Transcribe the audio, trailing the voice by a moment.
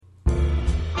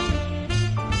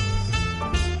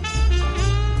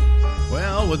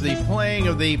with the playing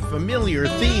of the familiar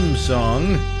theme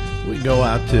song, we go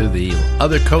out to the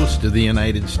other coast of the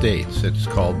United States. It's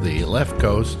called the Left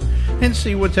Coast, and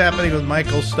see what's happening with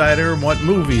Michael Snyder and what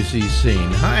movies he's seen.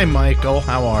 Hi, Michael.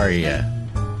 How are you?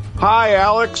 Hi,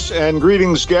 Alex, and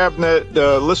greetings, Gabnet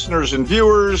listeners and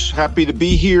viewers. Happy to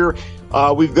be here.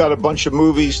 We've got a bunch of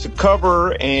movies to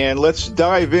cover, and let's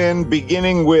dive in,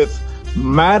 beginning with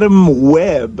Madam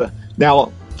Web.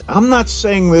 Now, I'm not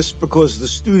saying this because the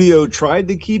studio tried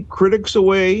to keep critics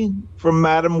away from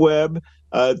Madam Web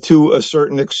to a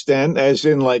certain extent, as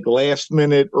in like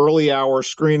last-minute, early-hour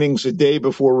screenings a day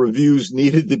before reviews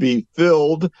needed to be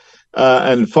filled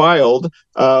and filed,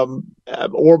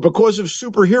 or because of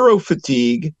superhero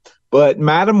fatigue. But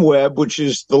Madam Web, which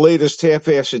is the latest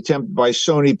half-ass attempt by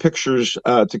Sony Pictures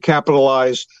to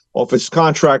capitalize off its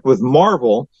contract with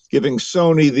Marvel, giving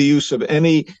Sony the use of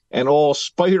any and all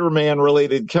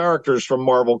Spider-Man-related characters from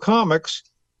Marvel Comics,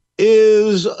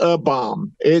 is a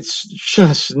bomb. It's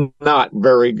just not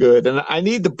very good. And I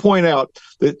need to point out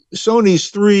that Sony's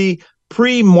three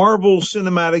pre-Marvel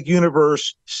Cinematic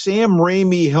Universe, Sam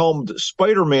Raimi-helmed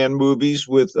Spider-Man movies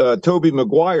with Tobey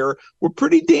Maguire were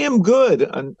pretty damn good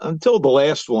until the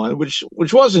last one,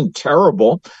 which wasn't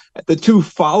terrible. The two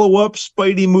follow-up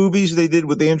Spidey movies they did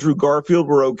with Andrew Garfield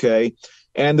were okay.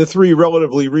 And the three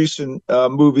relatively recent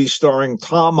movies starring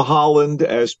Tom Holland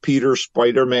as Peter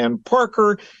Spider-Man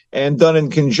Parker and done in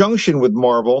conjunction with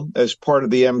Marvel as part of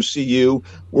the MCU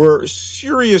were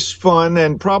serious fun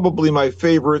and probably my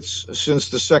favorites since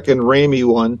the second Raimi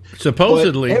one.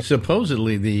 Supposedly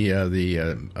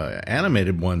the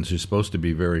animated ones are supposed to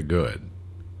be very good.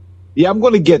 Yeah, I'm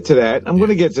going to get to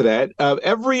that.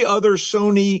 Every other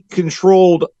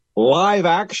Sony-controlled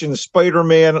live-action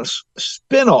Spider-Man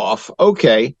spin-off,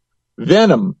 okay,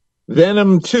 Venom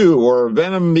 2, or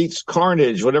Venom Meets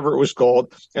Carnage, whatever it was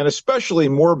called, and especially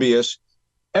Morbius,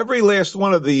 every last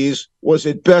one of these was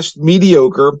at best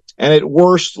mediocre and at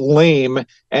worst lame.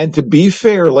 And to be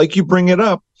fair, like you bring it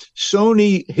up,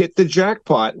 Sony hit the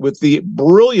jackpot with the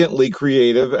brilliantly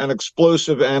creative and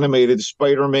explosive animated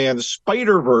Spider-Man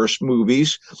Spider-Verse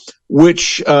movies,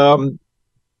 which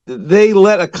they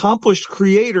let accomplished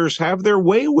creators have their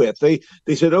way with. They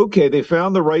said, okay, they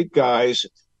found the right guys,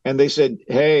 and they said,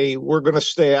 hey, we're going to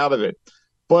stay out of it.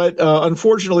 But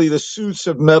unfortunately, the suits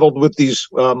have meddled with these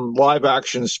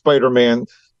live-action Spider-Man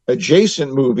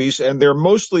adjacent movies, and they're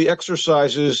mostly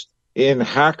exercises in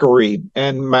hackery,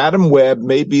 and Madam Web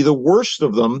may be the worst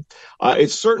of them.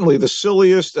 It's certainly the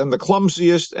silliest and the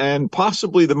clumsiest and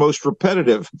possibly the most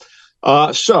repetitive.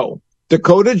 So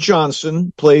Dakota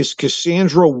Johnson plays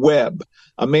Cassandra Webb,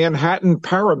 a Manhattan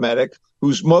paramedic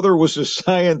whose mother was a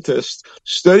scientist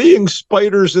studying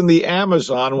spiders in the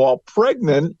Amazon while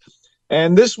pregnant.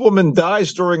 And this woman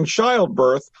dies during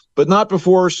childbirth, but not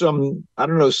before some,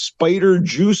 spider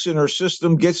juice in her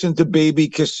system gets into baby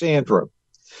Cassandra.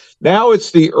 Now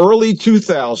it's the early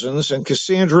 2000s, and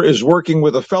Cassandra is working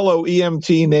with a fellow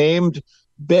EMT named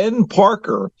Ben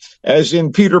Parker, as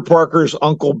in Peter Parker's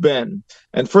Uncle Ben.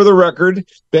 And for the record,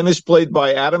 Ben is played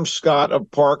by Adam Scott of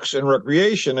Parks and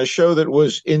Recreation, a show that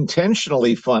was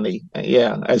intentionally funny,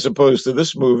 as opposed to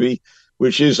this movie,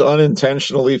 which is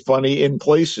unintentionally funny in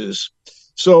places.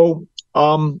 So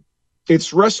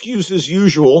it's rescues as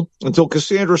usual until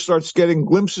Cassandra starts getting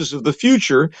glimpses of the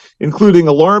future, including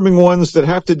alarming ones that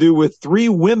have to do with three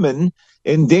women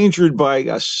endangered by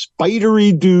a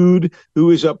spidery dude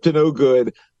who is up to no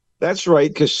good. That's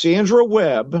right, Cassandra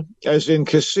Webb, as in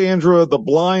Cassandra, the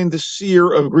blind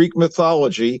seer of Greek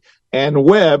mythology, and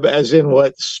Webb, as in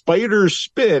what spiders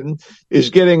spin, is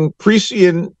getting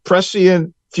prescient,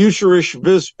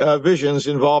 futurish visions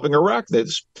involving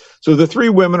arachnids. So the three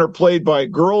women are played by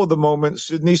girl of the moment,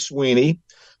 Sydney Sweeney,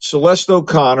 Celeste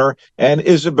O'Connor, and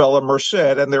Isabella Merced,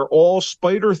 and they're all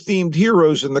spider-themed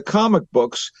heroes in the comic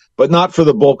books, but not for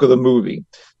the bulk of the movie.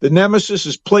 The nemesis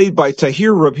is played by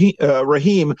Tahir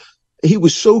Rahim. He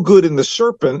was so good in the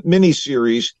Serpent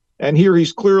miniseries, and here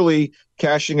he's clearly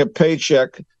cashing a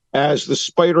paycheck as the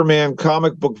Spider-Man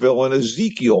comic book villain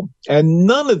Ezekiel. And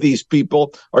none of these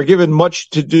people are given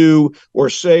much to do or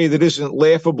say that isn't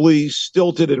laughably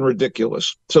stilted and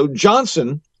ridiculous. So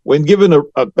Johnson, when given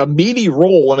a meaty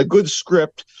role and a good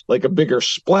script, like A Bigger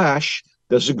Splash,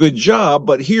 does a good job,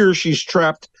 but here she's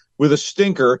trapped with a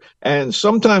stinker and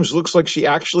sometimes looks like she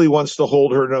actually wants to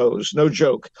hold her nose. No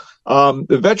joke.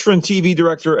 The veteran TV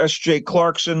director S.J.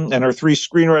 Clarkson and her three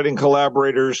screenwriting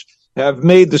collaborators have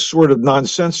made the sort of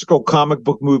nonsensical comic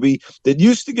book movie that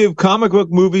used to give comic book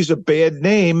movies a bad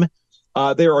name.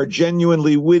 There are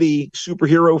genuinely witty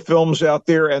superhero films out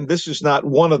there, and this is not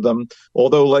one of them.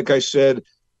 Although, like I said,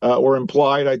 or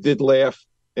implied, I did laugh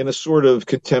in a sort of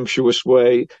contemptuous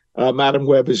way. Madam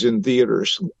Web is in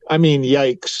theaters. I mean,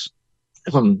 yikes.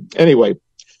 Anyway,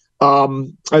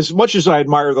 as much as I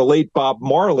admire the late Bob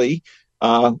Marley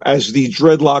as the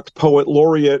dreadlocked poet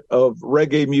laureate of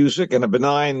reggae music and a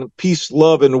benign peace,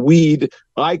 love, and weed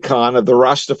icon of the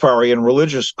Rastafarian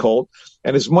religious cult,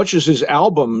 and as much as his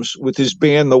albums with his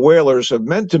band, The Wailers, have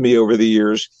meant to me over the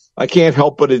years, I can't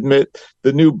help but admit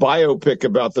the new biopic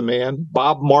about the man,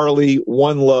 Bob Marley,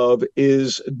 One Love,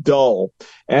 is dull.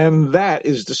 And that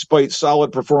is despite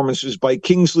solid performances by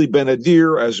Kingsley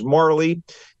Ben-Adir as Marley,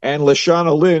 and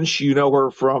Lashana Lynch, you know her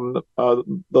from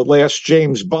the last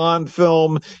James Bond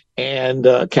film and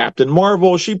Captain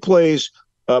Marvel. She plays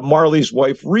Marley's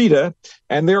wife, Rita,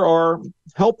 and there are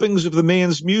helpings of the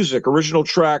man's music, original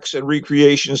tracks, and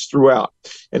recreations throughout.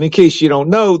 And in case you don't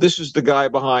know, this is the guy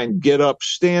behind Get Up,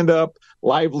 Stand Up,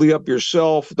 Lively Up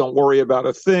Yourself, Don't Worry About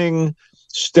a Thing,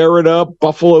 Stir It Up,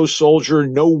 Buffalo Soldier,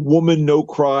 No Woman, No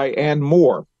Cry, and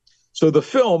more. So the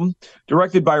film,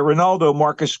 directed by Ronaldo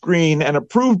Marcus Green and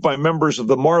approved by members of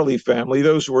the Marley family,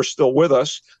 those who are still with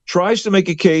us, tries to make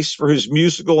a case for his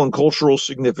musical and cultural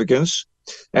significance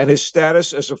and his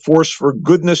status as a force for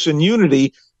goodness and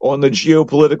unity on the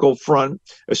geopolitical front,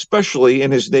 especially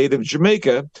in his native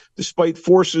Jamaica, despite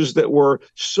forces that were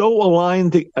so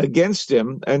aligned against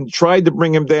him and tried to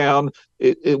bring him down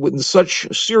in such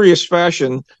serious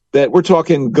fashion that we're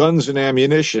talking guns and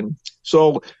ammunition.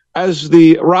 So as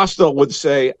the Rasta would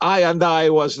say, I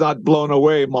was not blown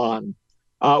away, man.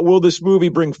 Will this movie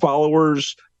bring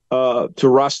followers to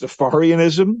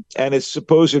Rastafarianism and its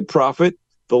supposed prophet,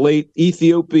 the late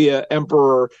Ethiopia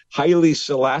Emperor Haile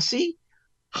Selassie?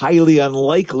 Highly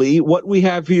unlikely. What we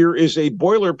have here is a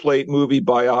boilerplate movie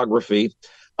biography.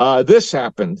 This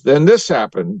happened, then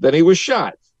he was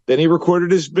shot. Then he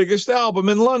recorded his biggest album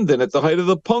in London at the height of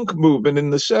the punk movement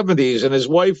in the 70s, and his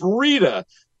wife, Rita,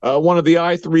 one of the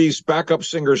I3's backup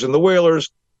singers in the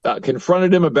Wailers,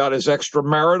 confronted him about his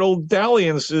extramarital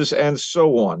dalliances and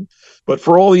so on. But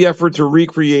for all the effort to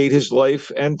recreate his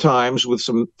life and times with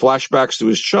some flashbacks to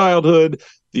his childhood,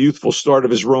 the youthful start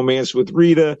of his romance with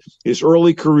Rita, his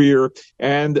early career,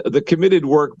 and the committed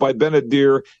work by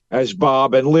Ben-Adir as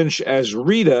Bob and Lynch as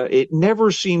Rita, it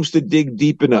never seems to dig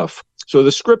deep enough. So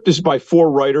the script is by 4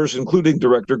 writers, including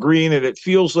director Green, and it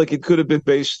feels like it could have been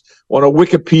based on a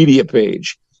Wikipedia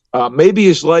page. Maybe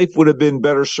his life would have been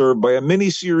better served by a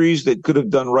miniseries that could have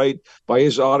done right by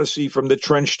his odyssey from the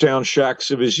Trenchtown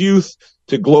shacks of his youth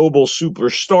to global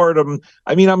superstardom.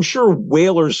 I mean, I'm sure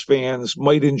Wailers fans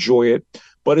might enjoy it,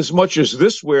 but as much as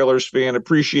this Wailers fan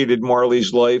appreciated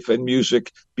Marley's life and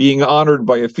music being honored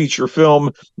by a feature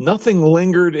film, nothing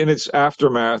lingered in its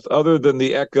aftermath other than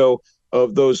the echo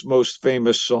of those most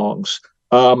famous songs.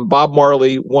 Bob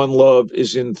Marley, One Love,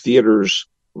 is in theaters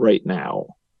right now.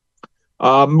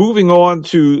 Moving on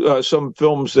to some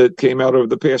films that came out over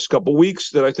the past couple weeks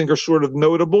that I think are sort of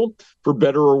notable, for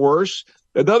better or worse.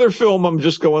 Another film I'm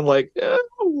just going like,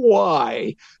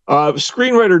 why?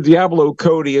 Screenwriter Diablo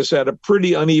Cody has had a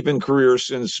pretty uneven career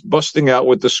since busting out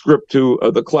with the script to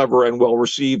the clever and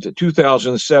well-received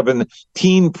 2007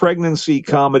 teen pregnancy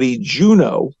comedy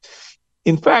Juno.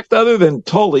 In fact, other than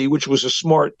Tully, which was a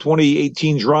smart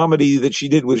 2018 dramedy that she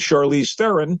did with Charlize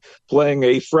Theron, playing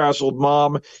a frazzled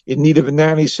mom in need of a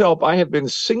nanny's help, I have been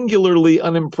singularly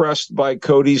unimpressed by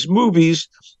Cody's movies,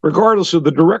 regardless of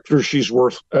the director she's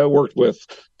worked with.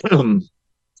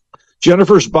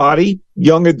 Jennifer's Body,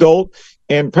 Young Adult,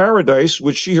 and Paradise,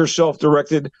 which she herself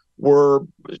directed, were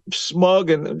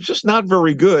smug and just not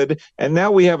very good. And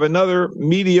now we have another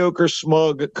mediocre,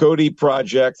 smug Cody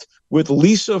project with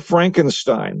Lisa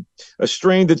Frankenstein, a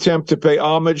strained attempt to pay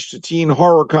homage to teen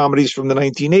horror comedies from the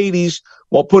 1980s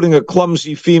while putting a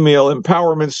clumsy female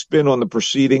empowerment spin on the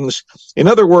proceedings. In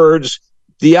other words,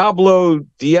 Diablo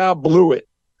it.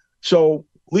 So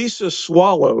Lisa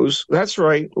Swallows, that's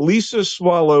right, Lisa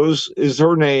Swallows is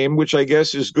her name, which I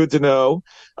guess is good to know,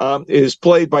 is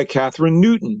played by Catherine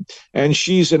Newton. And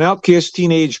she's an outcast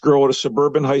teenage girl at a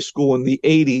suburban high school in the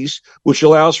 80s, which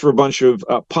allows for a bunch of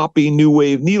poppy new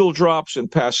wave needle drops and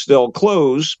pastel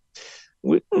clothes.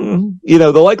 You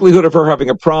know, the likelihood of her having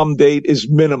a prom date is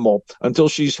minimal until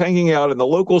she's hanging out in the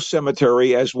local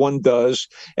cemetery, as one does,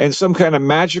 and some kind of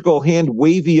magical hand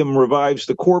wavium revives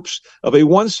the corpse of a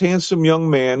once handsome young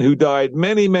man who died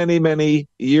many, many, many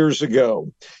years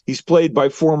ago. He's played by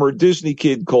former Disney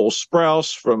kid Cole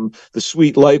Sprouse from The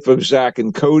Sweet Life of Zack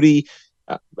and Cody.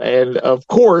 And of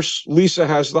course, Lisa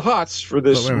has the hots for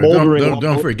this moldering.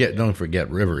 Don't forget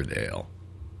Riverdale.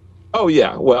 Oh,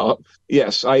 yeah. Well,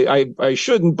 yes, I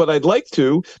shouldn't, but I'd like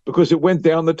to because it went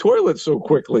down the toilet so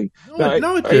quickly.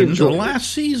 No, it didn't. The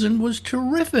last season was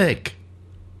terrific.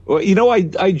 Well,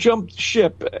 I jumped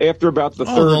ship after about the Oh,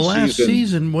 the third last season.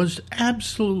 season was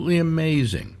absolutely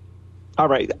amazing. All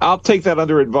right, I'll take that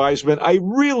under advisement.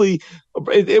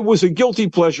 It was a guilty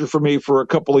pleasure for me for a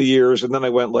couple of years, and then I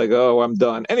went like, oh, I'm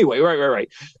done. Anyway, right.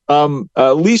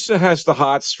 Lisa has the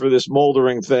hots for this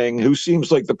moldering thing, who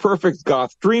seems like the perfect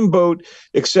goth dreamboat,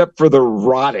 except for the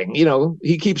rotting.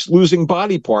 He keeps losing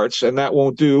body parts, and that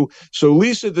won't do. So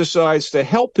Lisa decides to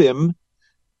help him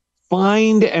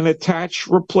find and attach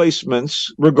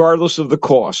replacements regardless of the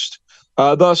cost.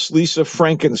 Thus, Lisa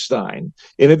Frankenstein.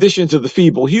 In addition to the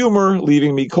feeble humor,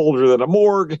 leaving me colder than a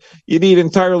morgue, you need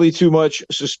entirely too much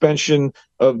suspension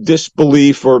of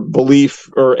disbelief or belief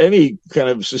or any kind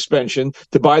of suspension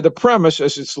to buy the premise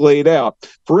as it's laid out.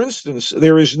 For instance,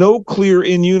 there is no clear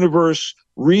in-universe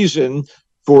reason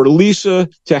for Lisa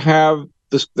to have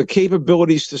the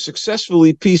capabilities to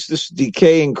successfully piece this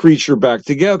decaying creature back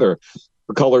together.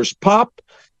 The colors pop,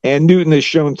 and Newton has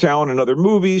shown talent in other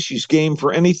movies. She's game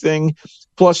for anything.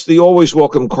 Plus, the always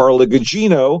welcome Carla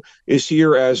Gugino is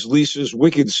here as Lisa's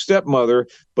wicked stepmother,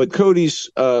 but Cody's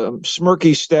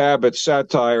smirky stab at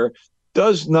satire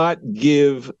does not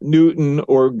give Newton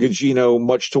or Gugino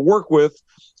much to work with.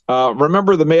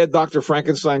 Remember the mad Dr.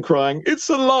 Frankenstein crying, "It's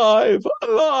alive,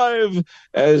 alive,"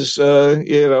 as,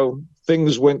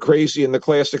 things went crazy in the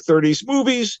classic 30s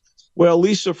movies? Well,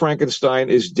 Lisa Frankenstein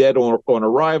is dead on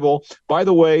arrival. By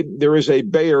the way, there is a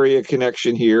Bay Area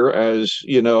connection here, as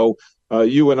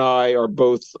you and I are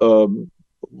both, from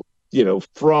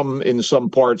in some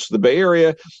parts of the Bay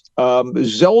Area.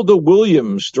 Zelda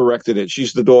Williams directed it.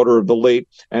 She's the daughter of the late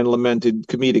and lamented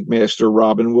comedic master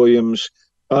Robin Williams.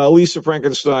 Lisa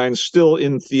Frankenstein still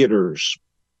in theaters.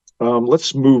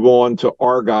 Let's move on to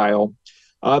Argylle.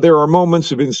 There are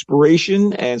moments of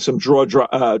inspiration and some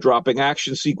dropping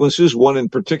action sequences. One in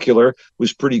particular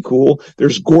was pretty cool.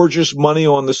 There's gorgeous money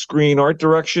on the screen, art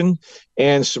direction,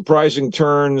 and surprising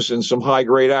turns and some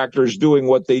high-grade actors doing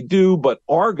what they do. But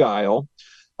Argylle,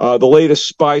 the latest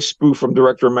spy spoof from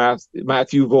director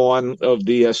Matthew Vaughn of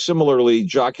the similarly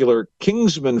jocular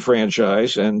Kingsman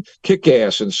franchise and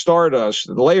Kick-Ass and Stardust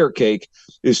and Layer Cake,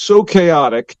 is so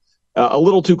chaotic, a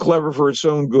little too clever for its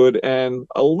own good, and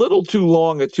a little too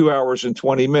long at 2 hours and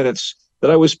 20 minutes that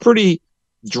I was pretty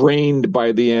drained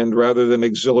by the end rather than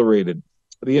exhilarated.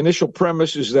 The initial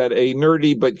premise is that a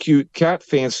nerdy but cute cat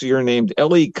fancier named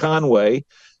Ellie Conway,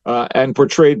 and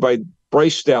portrayed by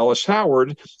Bryce Dallas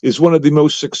Howard, is one of the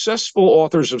most successful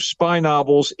authors of spy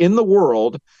novels in the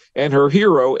world, and her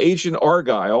hero, Agent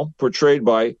Argylle, portrayed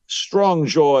by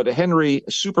strong-jawed Henry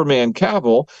Superman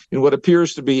Cavill in what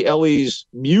appears to be Ellie's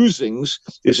musings,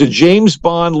 is a James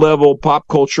Bond-level pop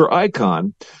culture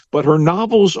icon. But her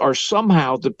novels are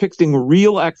somehow depicting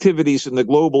real activities in the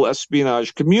global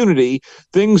espionage community,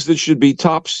 things that should be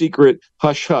top secret,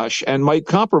 hush-hush, and might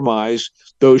compromise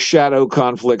those shadow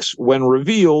conflicts when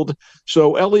revealed.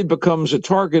 So Ellie becomes a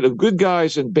target of good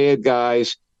guys and bad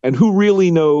guys, and who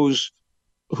really knows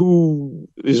who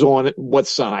is on what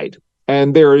side?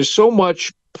 And there is so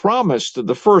much promise to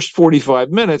the first 45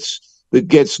 minutes that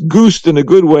gets goosed in a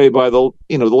good way by the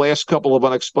last couple of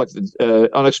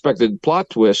unexpected plot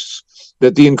twists,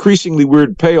 that the increasingly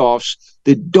weird payoffs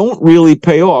that don't really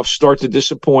pay off start to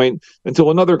disappoint until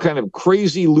another kind of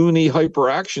crazy, loony hyper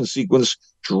action sequence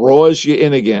draws you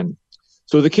in again.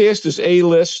 So the cast is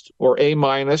A-list or A-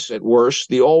 at worst.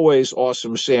 The always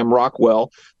awesome Sam Rockwell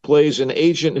plays an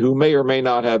agent who may or may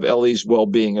not have Ellie's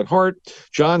well-being at heart.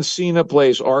 John Cena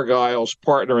plays Argyle's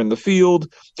partner in the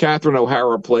field. Catherine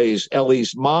O'Hara plays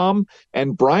Ellie's mom.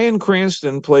 And Bryan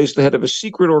Cranston plays the head of a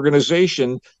secret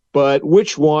organization. But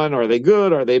which one? Are they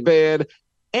good? Are they bad?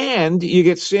 And you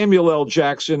get Samuel L.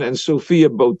 Jackson and Sophia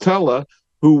Boutella,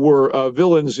 who were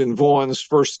villains in Vaughn's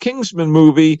first Kingsman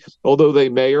movie, although they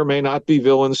may or may not be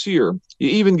villains here. You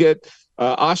even get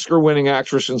Oscar-winning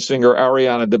actress and singer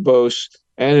Ariana DeBose,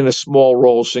 and in a small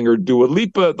role, singer Dua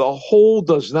Lipa. The whole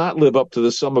does not live up to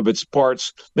the sum of its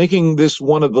parts, making this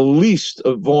one of the least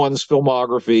of Vaughn's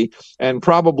filmography, and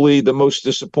probably the most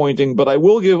disappointing. But I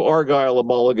will give Argylle a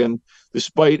mulligan,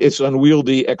 despite its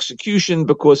unwieldy execution,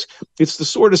 because it's the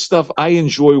sort of stuff I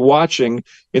enjoy watching,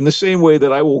 in the same way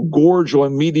that I will gorge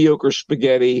on mediocre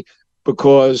spaghetti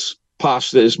because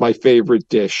pasta is my favorite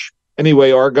dish.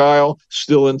 Anyway, Argylle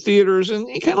still in theaters, and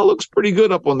he kind of looks pretty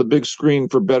good up on the big screen,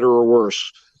 for better or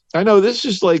worse. I know this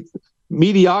is like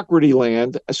mediocrity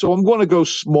land, so I'm going to go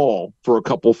small for a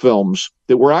couple films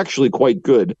that were actually quite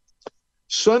good.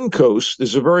 Suncoast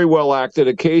is a very well acted,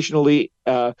 occasionally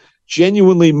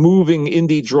genuinely moving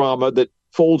indie drama that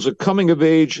folds a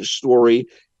coming-of-age story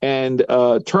and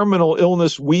terminal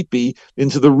illness weepy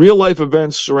into the real-life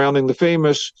events surrounding the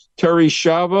famous Terry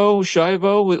Schiavo.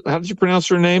 How did you pronounce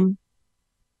her name?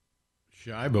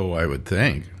 Shibo, I would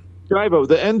think. Schiavo,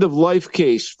 the end-of-life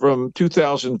case from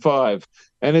 2005.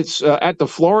 And it's at the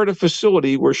Florida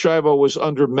facility where Schiavo was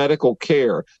under medical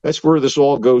care. That's where this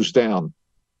all goes down.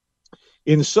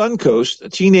 In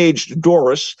Suncoast, teenage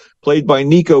Doris, played by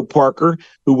Nico Parker,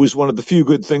 who was one of the few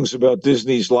good things about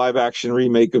Disney's live-action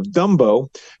remake of Dumbo,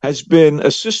 has been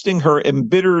assisting her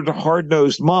embittered,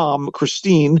 hard-nosed mom,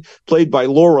 Christine, played by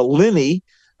Laura Linney,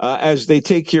 as they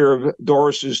take care of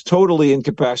Doris's totally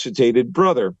incapacitated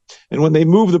brother. And when they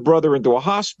move the brother into a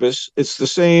hospice, it's the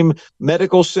same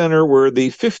medical center where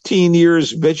the 15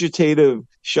 years vegetative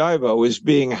Schiavo is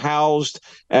being housed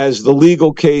as the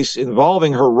legal case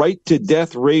involving her right to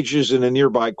death rages in a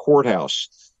nearby courthouse.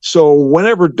 So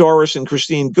whenever Doris and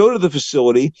Christine go to the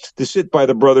facility to sit by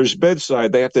the brother's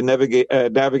bedside, they have to navigate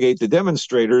the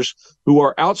demonstrators who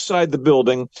are outside the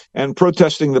building and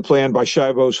protesting the plan by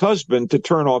Schiavo's husband to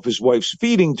turn off his wife's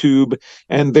feeding tube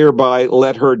and thereby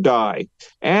let her die.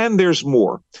 And there's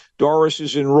more. Doris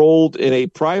is enrolled in a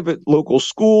private local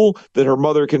school that her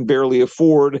mother can barely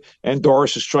afford, and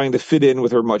Doris is trying to fit in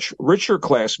with her much richer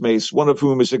classmates, one of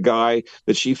whom is a guy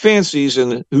that she fancies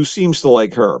and who seems to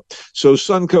like her. So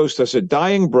Suncoast has a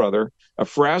dying brother, a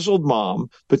frazzled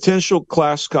mom, potential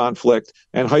class conflict,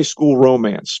 and high school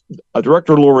romance.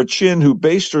 Director Laura Chin, who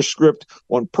based her script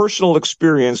on personal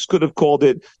experience, could have called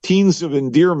it Teens of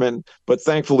Endearment, but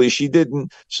thankfully she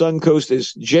didn't. Suncoast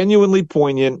is genuinely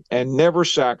poignant and never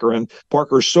saccharine.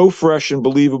 Parker's so fresh and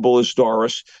believable as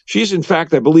Doris. She's, in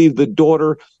fact, I believe, the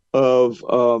daughter of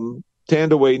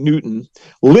Tandaway Newton.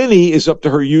 Linney is up to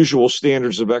her usual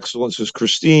standards of excellence as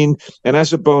Christine, and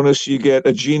as a bonus, you get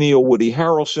a genial Woody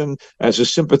Harrelson as a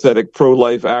sympathetic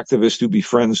pro-life activist who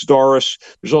befriends Doris.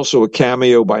 There's also a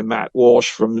cameo by Matt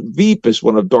Walsh from Veep as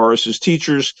one of Doris's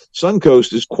teachers.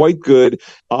 Suncoast is quite good,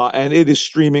 and it is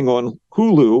streaming on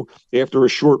Hulu after a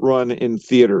short run in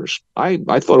theaters. I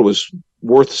thought it was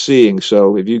worth seeing,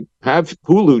 so if you have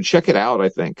Hulu, check it out, I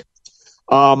think.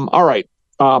 All right.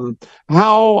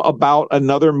 How about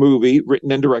another movie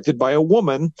written and directed by a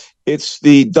woman? It's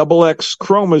the XX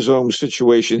chromosome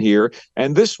situation here.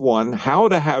 And this one, How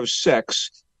to Have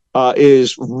Sex,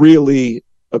 is really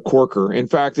a corker. In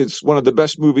fact, it's one of the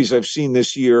best movies I've seen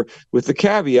this year, with the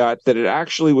caveat that it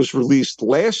actually was released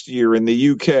last year in the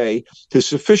UK to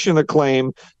sufficient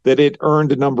acclaim that it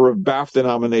earned a number of BAFTA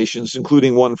nominations,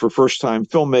 including one for first-time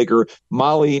filmmaker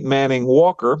Molly Manning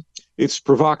Walker. Its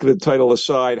provocative title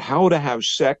aside, How to Have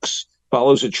Sex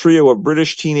follows a trio of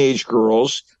British teenage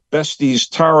girls, besties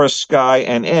Tara, Sky,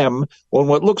 and M, on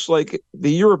what looks like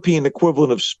the European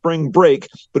equivalent of spring break,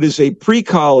 but is a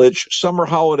pre-college summer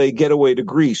holiday getaway to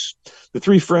Greece. The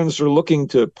three friends are looking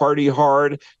to party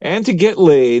hard and to get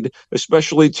laid,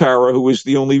 especially Tara, who is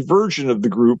the only virgin of the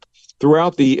group.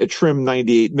 Throughout the trim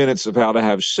 98 minutes of How to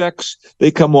Have Sex, they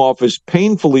come off as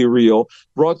painfully real,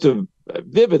 brought to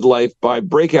vivid life by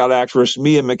breakout actress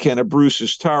Mia McKenna Bruce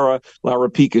as Tara, Lara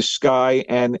Peake as Sky,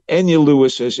 and Enya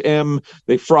Lewis as M.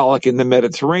 They frolic in the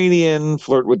Mediterranean,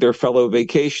 flirt with their fellow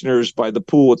vacationers by the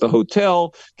pool at the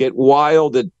hotel, get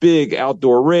wild at big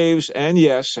outdoor raves, and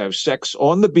yes, have sex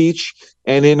on the beach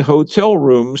and in hotel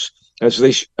rooms as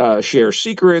they share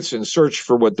secrets and search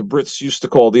for what the Brits used to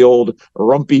call the old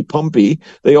rumpy pumpy.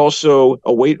 They also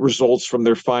await results from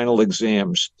their final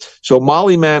exams. So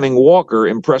Molly Manning Walker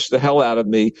impressed the hell out of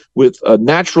me with a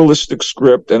naturalistic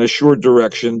script and assured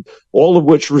direction, all of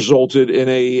which resulted in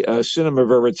a cinema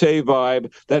verite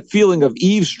vibe, that feeling of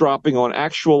eavesdropping on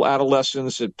actual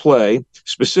adolescents at play,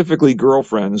 specifically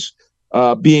girlfriends.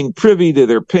 Being privy to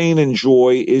their pain and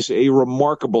joy is a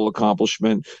remarkable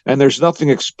accomplishment, and there's nothing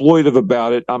exploitive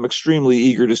about it. I'm extremely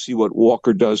eager to see what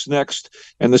Walker does next,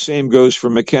 and the same goes for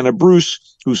McKenna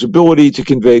Bruce, whose ability to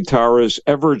convey Tara's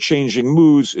ever-changing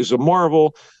moods is a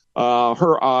marvel.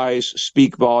 Her eyes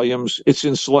speak volumes. It's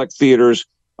in select theaters.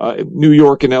 New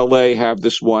York and L.A. have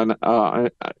this one.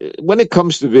 When it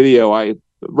comes to video, I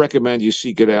recommend you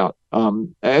seek it out.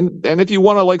 And if you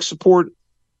want to support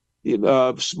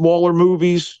smaller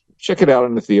movies, check it out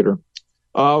in the theater.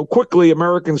 Quickly,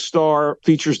 American Star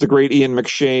features the great Ian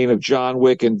McShane of John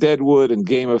Wick and Deadwood and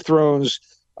Game of Thrones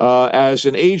as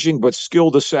an aging but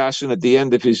skilled assassin at the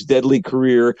end of his deadly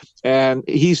career, and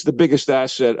he's the biggest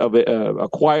asset of a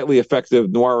quietly effective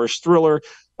noirish thriller.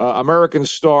 American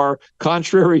Star,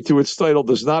 contrary to its title,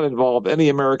 does not involve any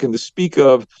American to speak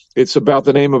of. It's about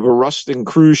the name of a rusting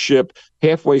cruise ship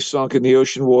halfway sunk in the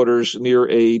ocean waters near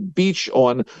a beach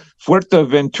on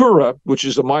Fuerteventura, which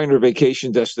is a minor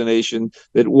vacation destination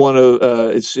that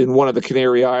it's in one of the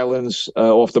Canary Islands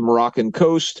off the Moroccan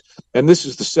coast. And this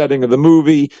is the setting of the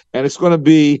movie, and it's going to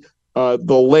be the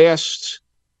last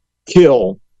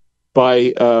kill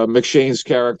by McShane's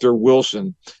character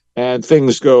Wilson, and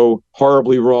things go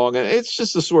horribly wrong. And it's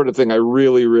just the sort of thing I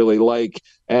really, really like.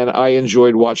 And I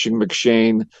enjoyed watching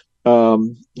McShane,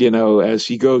 as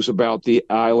he goes about the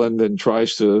island and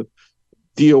tries to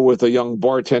deal with a young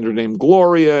bartender named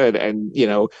Gloria and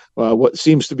what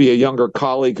seems to be a younger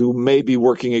colleague who may be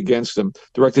working against him.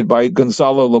 Directed by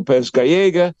Gonzalo Lopez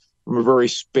Gallega from a very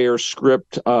spare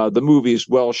script. The movie is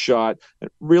well shot,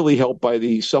 really helped by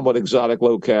the somewhat exotic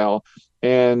locale.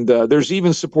 And there's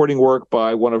even supporting work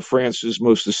by one of France's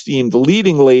most esteemed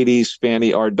leading ladies,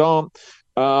 Fanny Ardant.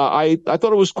 I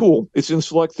thought it was cool. It's in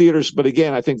select theaters, but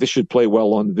again, I think this should play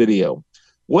well on video.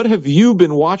 What have you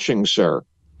been watching, sir?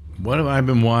 What have I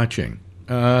been watching?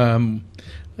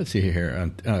 Let's see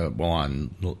here.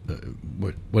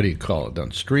 What do you call it?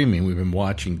 On streaming, we've been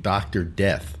watching Dr.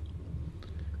 Death.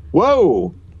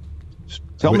 Whoa!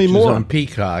 Tell me more. Which is on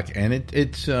Peacock, and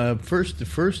it's the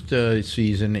first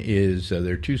season is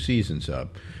there are 2 seasons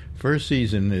up. First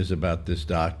season is about this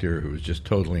doctor who is just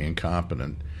totally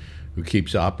incompetent, who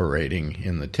keeps operating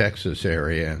in the Texas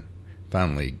area.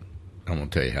 Finally, I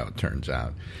won't tell you how it turns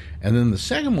out. And then the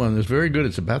second one is very good.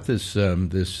 It's about this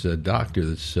doctor,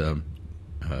 this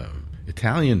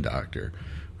Italian doctor,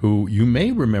 who you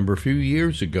may remember a few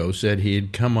years ago said he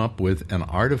had come up with an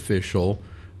artificial.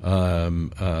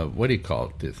 What do you call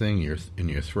it? The thing in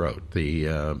your throat, the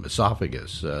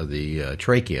esophagus, the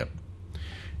trachea,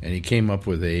 and he came up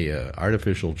with a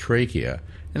artificial trachea,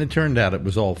 and it turned out it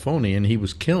was all phony, and he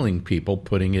was killing people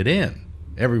putting it in.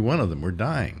 Every one of them were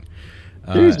dying.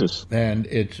 Jesus. And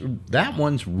that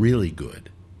one's really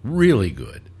good,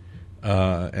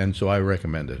 and so I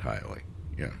recommend it highly.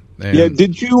 Yeah. And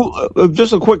did you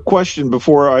just a quick question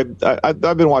before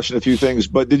I've been watching a few things,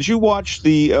 but did you watch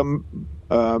the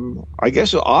I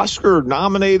guess Oscar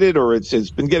nominated, or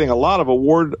it's been getting a lot of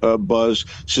award buzz,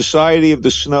 Society of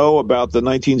the Snow, about the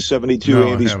 1972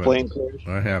 Andes plane crash?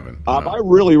 I haven't. No. I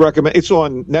really recommend. It's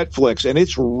on Netflix, and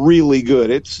it's really good.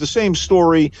 It's the same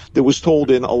story that was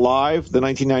told in Alive, the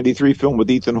 1993 film with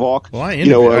Ethan Hawke. Well, I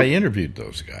interviewed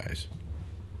those guys.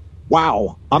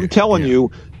 Wow, I'm telling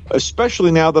you.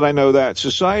 Especially now that I know that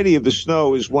Society of the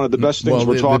Snow is one of the best things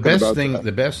we're talking about.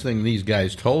 The best thing these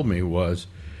guys told me was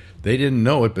they didn't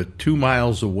know it, but 2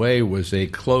 miles away was a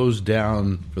closed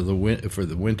down for the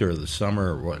winter or the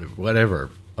summer or whatever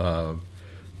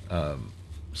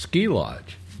ski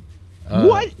lodge.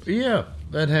 What? Yeah,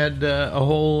 that had a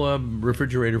whole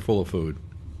refrigerator full of food.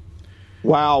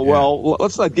 Wow. Yeah. Well,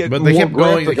 let's not get. But they kept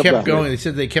going. They kept going. They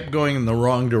said they kept going in the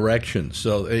wrong direction.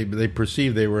 So they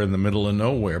perceived they were in the middle of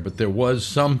nowhere. But there was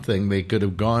something they could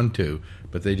have gone to.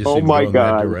 But they just didn't go in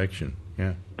that direction.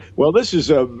 Yeah. Well, this is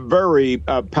a very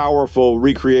powerful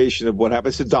recreation of what happened.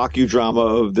 It's a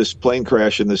docudrama of this plane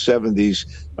crash in the 70s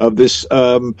of this,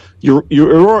 I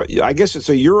guess it's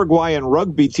a Uruguayan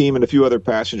rugby team and a few other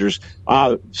passengers.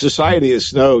 Society of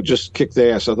Snow just kicked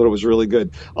ass. I thought it was really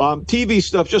good. TV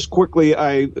stuff, just quickly,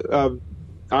 I'm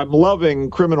loving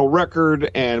Criminal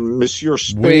Record and Monsieur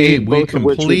Spade.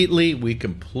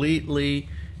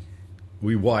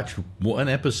 We watched one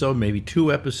episode, maybe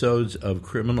 2 episodes of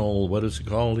Criminal, what is it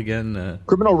called again?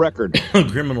 Criminal Record.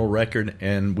 Criminal Record,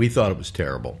 and we thought it was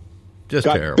terrible.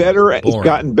 Terrible. It's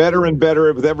gotten better and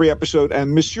better with every episode.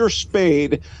 And Monsieur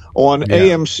Spade on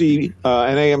AMC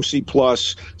and AMC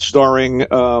Plus, starring...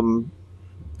 I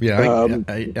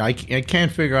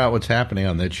can't figure out what's happening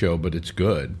on that show, but it's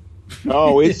good.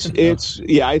 Oh, it's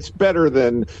better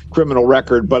than Criminal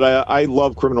Record, but I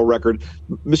love Criminal Record.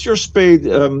 Monsieur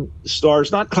Spade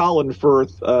stars not Colin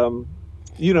Firth,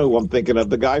 you know who I'm thinking of,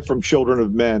 the guy from Children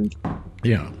of Men.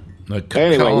 Yeah,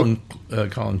 anyway,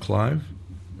 Colin Clive.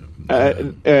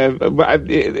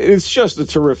 It's just a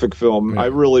terrific film. Yeah. I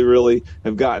really, really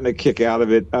have gotten a kick out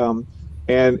of it, and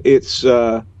it's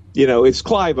it's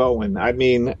Clive Owen. I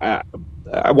mean.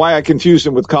 Why I confuse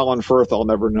him with Colin Firth, I'll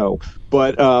never know.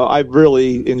 But I've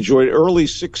really enjoyed early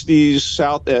 60s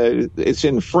South. It's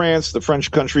in France, the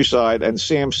French countryside, and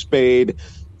Sam Spade,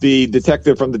 the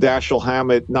detective from the Dashiell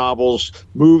Hammett novels,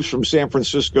 moves from San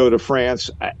Francisco to France.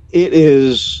 It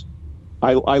is,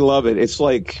 I love it. It's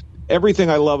like everything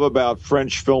I love about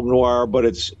French film noir, but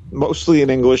it's mostly in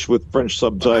English with French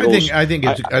subtitles. I think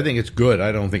it's good.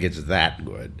 I don't think it's that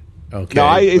good. Okay,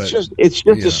 No, it's just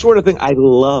yeah. the sort of thing I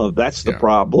love. That's the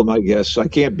problem, I guess. I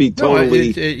can't be totally.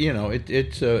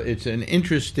 It's an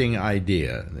interesting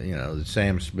idea. That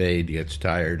Sam Spade gets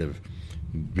tired of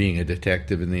being a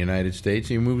detective in the United States.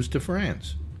 He moves to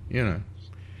France.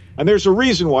 And there's a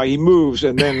reason why he moves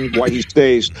and then why he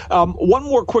stays. One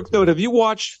more quick note: have you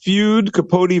watched Feud,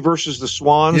 Capote versus the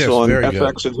Swans Yes, on very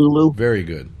FX good. and Hulu? Very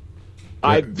good.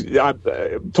 I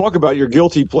talk about your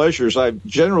guilty pleasures. I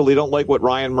generally don't like what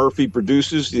Ryan Murphy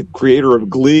produces, the creator of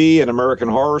Glee and American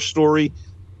Horror Story.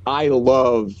 I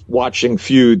love watching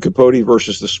Feud, Capote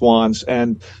versus the Swans,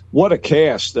 and what a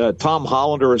cast! Tom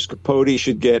Hollander as Capote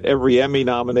should get every Emmy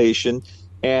nomination.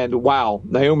 And wow,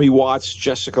 Naomi Watts,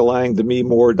 Jessica Lange, Demi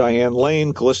Moore, Diane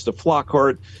Lane, Callista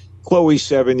Flockhart, Chloe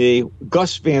Sevigny,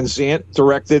 Gus Van Sant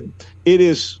directed. It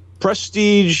is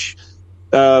prestige,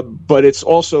 but it's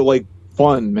also like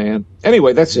fun, man.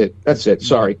 Anyway, that's it.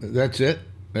 Sorry. That's it.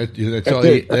 That's all.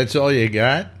 it. That's all you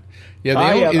got.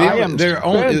 Yeah, there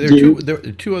are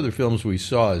two other films we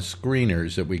saw as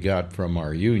screeners that we got from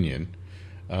our union.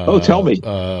 Tell me.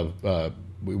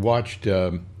 We watched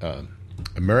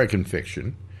American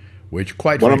Fiction, which,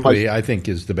 quite frankly, I think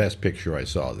is the best picture I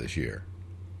saw this year.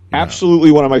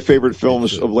 Absolutely, one of my favorite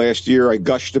films of last year. I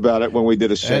gushed about it when we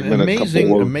did a segment.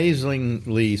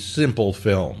 Amazingly simple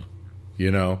film,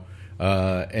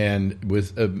 and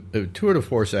with a tour de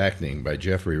force acting by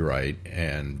Jeffrey Wright,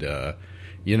 and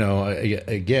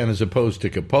again, as opposed to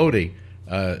Capote,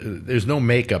 there's no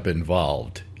makeup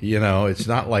involved. It's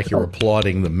not like you're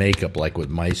applauding the makeup like with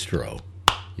Maestro.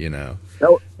 No,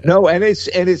 and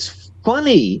it's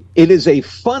funny. It is a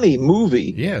funny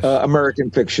movie. Yes, American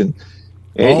Fiction.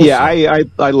 I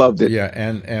loved it. Yeah,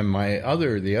 and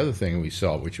the other thing we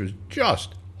saw, which was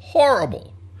just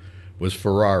horrible, was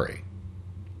Ferrari.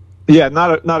 Yeah,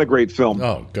 not a great film.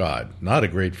 Oh God, not a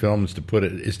great film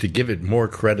is to give it more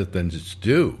credit than it's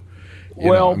due.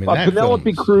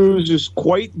 Penelope Cruz is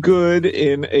quite good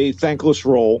in a thankless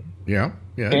role. Yeah,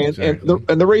 exactly.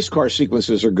 And the race car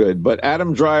sequences are good, but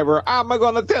Adam Driver, I'm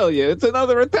going to tell you, it's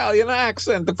another Italian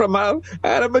accent from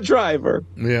Adam Driver.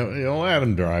 Yeah,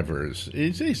 Adam Driver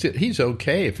he's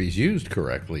okay if he's used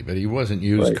correctly, but he wasn't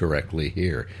used correctly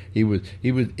here.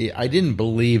 I didn't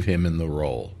believe him in the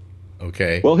role.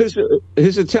 Okay. Well, his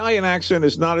Italian accent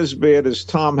is not as bad as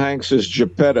Tom Hanks's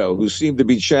Geppetto, who seemed to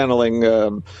be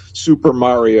channeling Super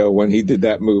Mario when he did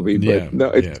that movie.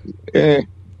 But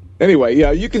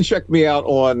Anyway, you can check me out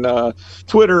on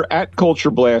Twitter at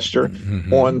Culture Blaster,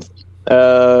 on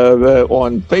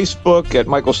Facebook at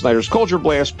Michael Snyder's Culture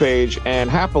Blast page,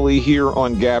 and happily here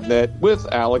on Gabnet with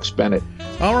Alex Bennett.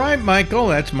 All right, Michael,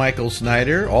 that's Michael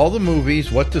Snyder. All the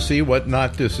movies, what to see, what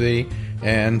not to see.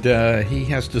 And he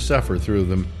has to suffer through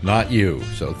them, not you.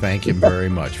 So thank him very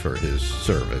much for his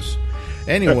service.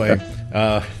 Anyway,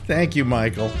 thank you,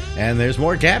 Michael. And there's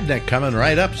more Gabnet coming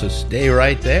right up, so stay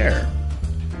right there.